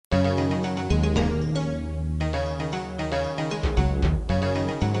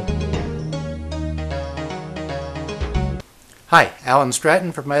Hi, Alan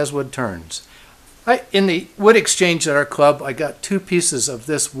Stratton from As Wood Turns. In the wood exchange at our club, I got two pieces of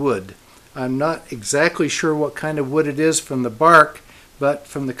this wood. I'm not exactly sure what kind of wood it is from the bark, but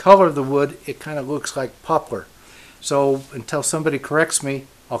from the color of the wood, it kind of looks like poplar. So until somebody corrects me,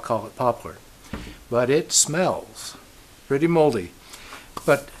 I'll call it poplar. But it smells pretty moldy.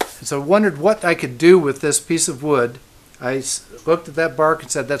 But so I wondered what I could do with this piece of wood. I looked at that bark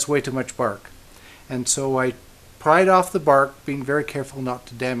and said, that's way too much bark. And so I pried off the bark, being very careful not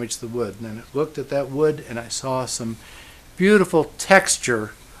to damage the wood. And then I looked at that wood and I saw some beautiful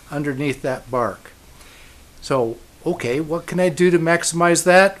texture underneath that bark. So, okay, what can I do to maximize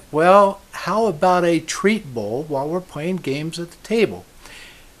that? Well, how about a treat bowl while we're playing games at the table?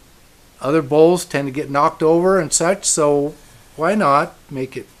 Other bowls tend to get knocked over and such, so why not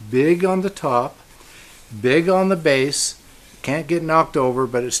make it big on the top, big on the base, can't get knocked over,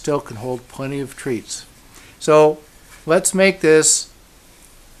 but it still can hold plenty of treats. So let's make this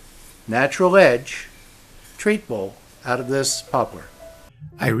natural edge treat bowl out of this poplar.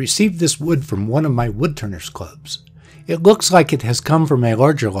 I received this wood from one of my woodturners clubs. It looks like it has come from a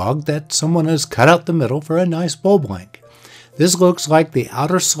larger log that someone has cut out the middle for a nice bowl blank. This looks like the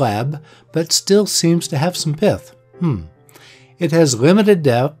outer slab, but still seems to have some pith. It has limited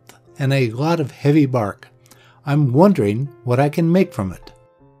depth and a lot of heavy bark. I'm wondering what I can make from it.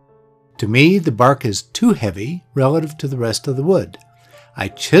 To me, the bark is too heavy relative to the rest of the wood. I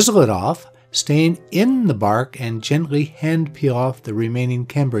chisel it off, staying in the bark, and gently hand peel off the remaining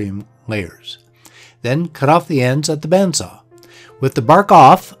cambium layers. Then cut off the ends at the bandsaw. With the bark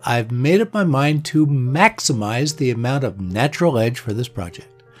off, I've made up my mind to maximize the amount of natural edge for this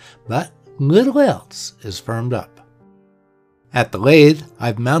project, but little else is firmed up. At the lathe,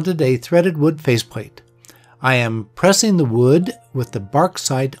 I've mounted a threaded wood faceplate. I am pressing the wood with the bark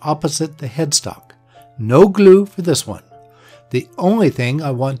side opposite the headstock. No glue for this one. The only thing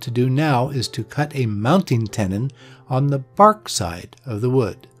I want to do now is to cut a mounting tenon on the bark side of the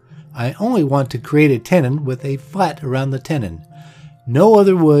wood. I only want to create a tenon with a flat around the tenon. No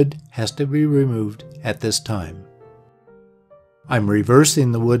other wood has to be removed at this time. I'm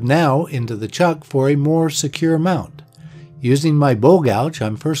reversing the wood now into the chuck for a more secure mount. Using my bowl gouge,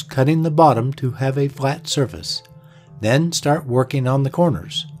 I'm first cutting the bottom to have a flat surface. Then start working on the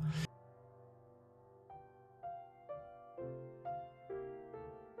corners.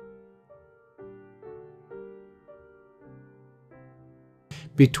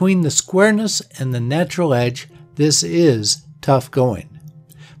 Between the squareness and the natural edge, this is tough going.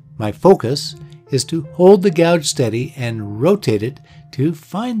 My focus is to hold the gouge steady and rotate it to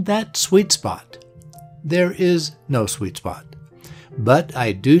find that sweet spot. There is no sweet spot, but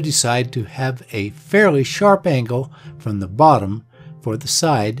I do decide to have a fairly sharp angle from the bottom for the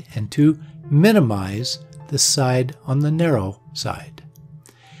side and to minimize the side on the narrow side.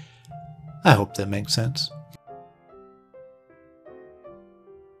 I hope that makes sense.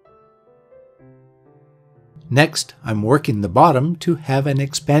 Next, I'm working the bottom to have an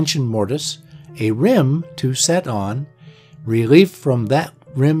expansion mortise, a rim to set on, relief from that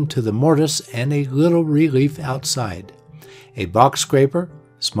rim to the mortise, and a little relief outside. A box scraper,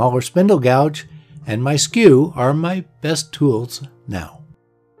 smaller spindle gouge, and my skew are my best tools now.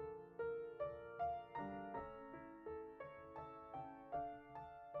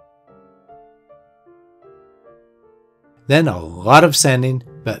 Then a lot of sanding,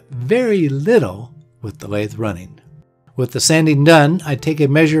 but very little with the lathe running. With the sanding done, I take a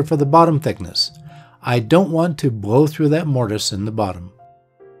measure for the bottom thickness. I don't want to blow through that mortise in the bottom.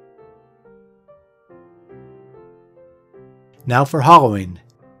 Now for hollowing.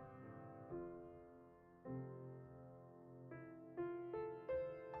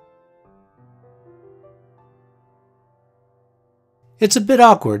 It's a bit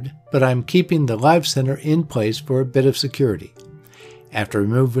awkward, but I'm keeping the live center in place for a bit of security. After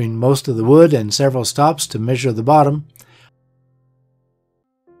removing most of the wood and several stops to measure the bottom,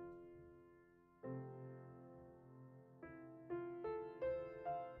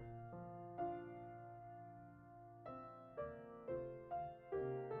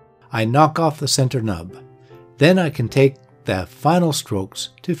 I knock off the center nub. Then I can take the final strokes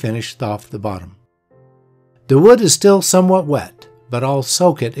to finish off the bottom. The wood is still somewhat wet, but I'll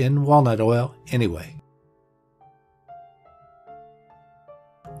soak it in walnut oil anyway.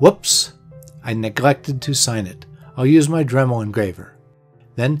 Whoops! I neglected to sign it. I'll use my Dremel engraver.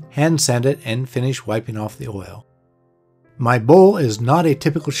 Then hand sand it and finish wiping off the oil. My bowl is not a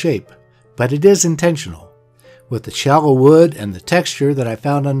typical shape, but it is intentional. With the shallow wood and the texture that I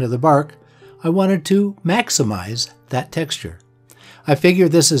found under the bark, I wanted to maximize that texture. I figure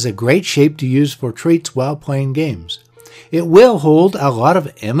this is a great shape to use for treats while playing games. It will hold a lot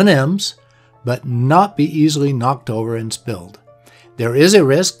of M&Ms, but not be easily knocked over and spilled. There is a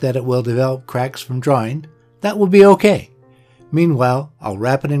risk that it will develop cracks from drying. That will be okay. Meanwhile, I'll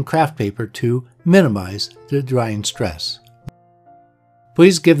wrap it in craft paper to minimize the drying stress.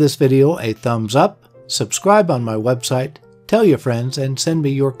 Please give this video a thumbs up, subscribe on my website, tell your friends, and send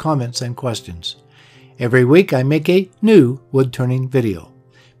me your comments and questions. Every week I make a new wood turning video.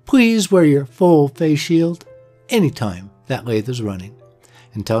 Please wear your full face shield anytime that lathe is running.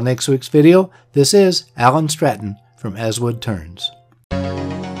 Until next week's video, this is Alan Stratton from As Wood Turns.